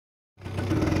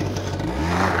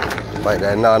Wait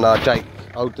there, no, Jake,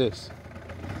 hold this.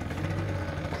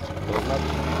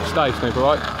 Stay, Snoop,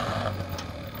 alright?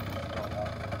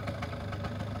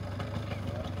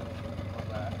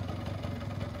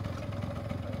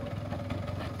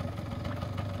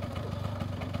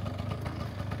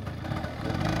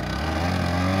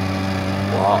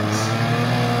 What?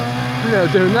 You're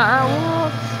not doing that,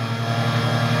 what?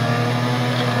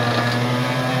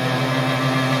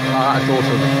 Oh, that's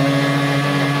awesome.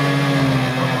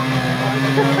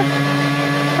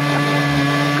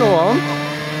 Go on.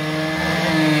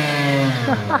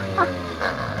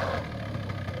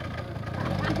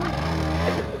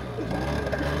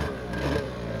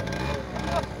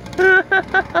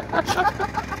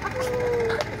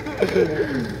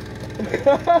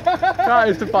 That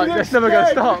is the fuck, it's never going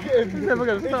to stop. It's never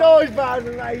going to stop. It's always bad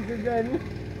and amazing then.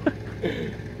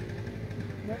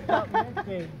 Ripped out my head,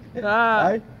 kid. Ah.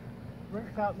 Hey?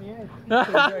 Ripped out my head.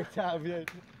 Ripped out my head.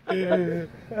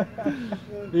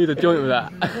 Need a joint with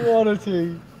that.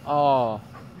 Quality. Oh.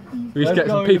 We used to get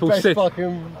some people best sit.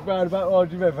 Fucking roundabout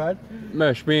ride you've ever had.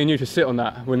 Mesh, me and you to sit on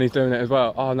that when he's doing it as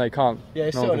well. Oh no, you can't. Yeah,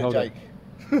 no sit on it, Jake.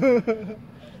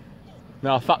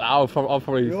 No, fuck that. I'll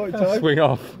probably Right, swing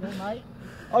off. Yeah, mate.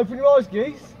 Open your eyes,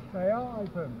 geese. They are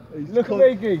open. Look at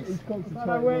me, geese. I don't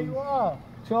know where you are.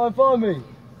 Try and find me.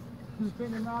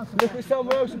 Look at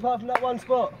somewhere else apart from that one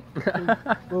spot.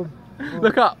 Boom.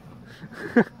 Look up.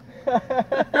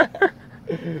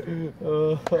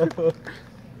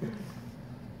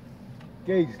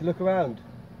 Geese, look around.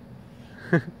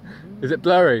 Is it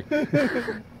blurry?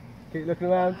 Keep looking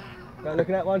around. Don't look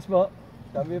at that one spot.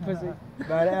 Don't be a pussy.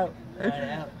 Ride it out. Ride it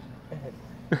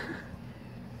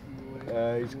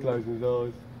out. He's closing his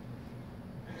eyes.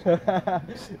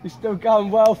 He's still going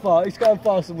well far. He's going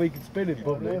faster than we can spin him,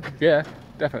 probably. Yeah,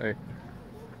 definitely.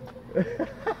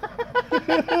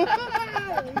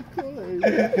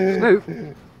 Snoop.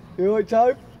 You alright,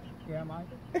 Tobe? Yeah, mate.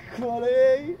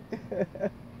 Quality.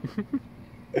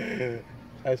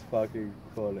 That's fucking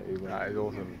quality, man. That is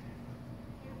awesome.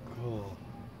 Oh.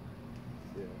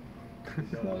 Yeah.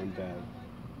 Slowing down.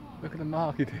 Look at the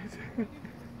mark he did.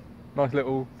 Nice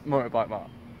little motorbike mark.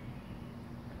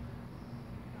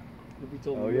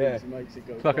 Oh yeah.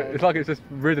 It's like it's just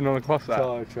ridden on across that.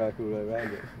 Tire track all the way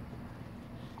around it.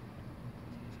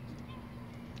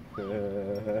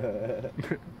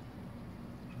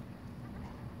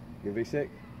 You gonna be sick?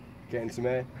 Getting some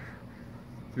air?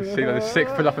 You see those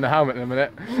six pull up in the helmet in a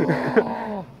minute.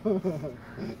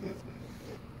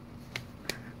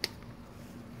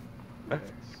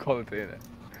 Quality, isn't it?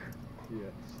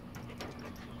 Yes.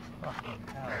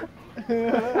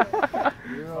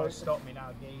 Oh, stop me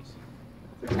now, geese.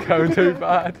 It's going too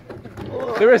bad.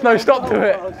 There is no stop to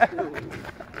it.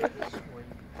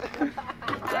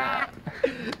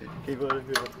 Keep on.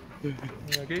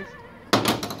 Yeah, geese.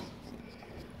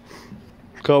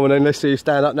 Come on then, let's see you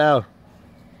stand up now.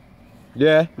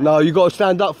 Yeah? No, you got to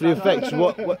stand up for the effects.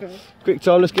 What? Quick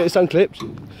time, let's get this unclipped.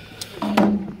 I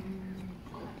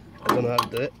don't know how to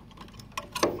do it.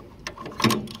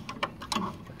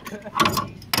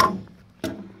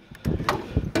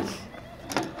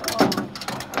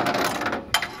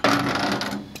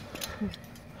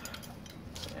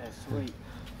 Yeah, sweet.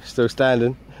 Still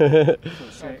standing. So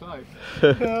close.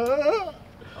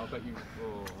 I'll bet you.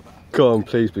 Oh, Come on,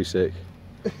 please be sick.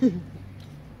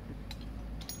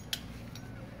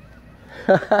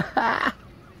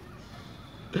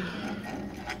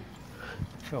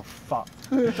 Feel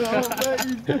fucked. around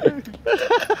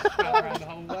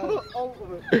the whole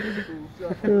world.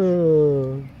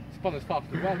 Spun as fast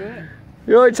as well, didn't it?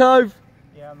 You alright, Tove?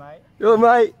 Yeah, mate. You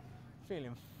alright, mate?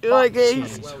 Feeling You alright,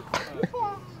 geese?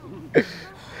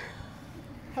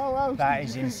 That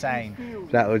is insane.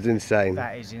 That was insane.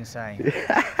 That is insane.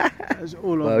 That's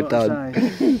all Well I've got done. to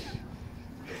say.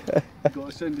 You've got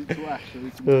to send it to Ash so he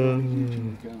can put it on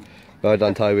YouTube account. Well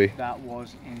done, Toby. That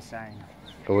was insane.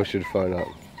 I wish you'd phone up.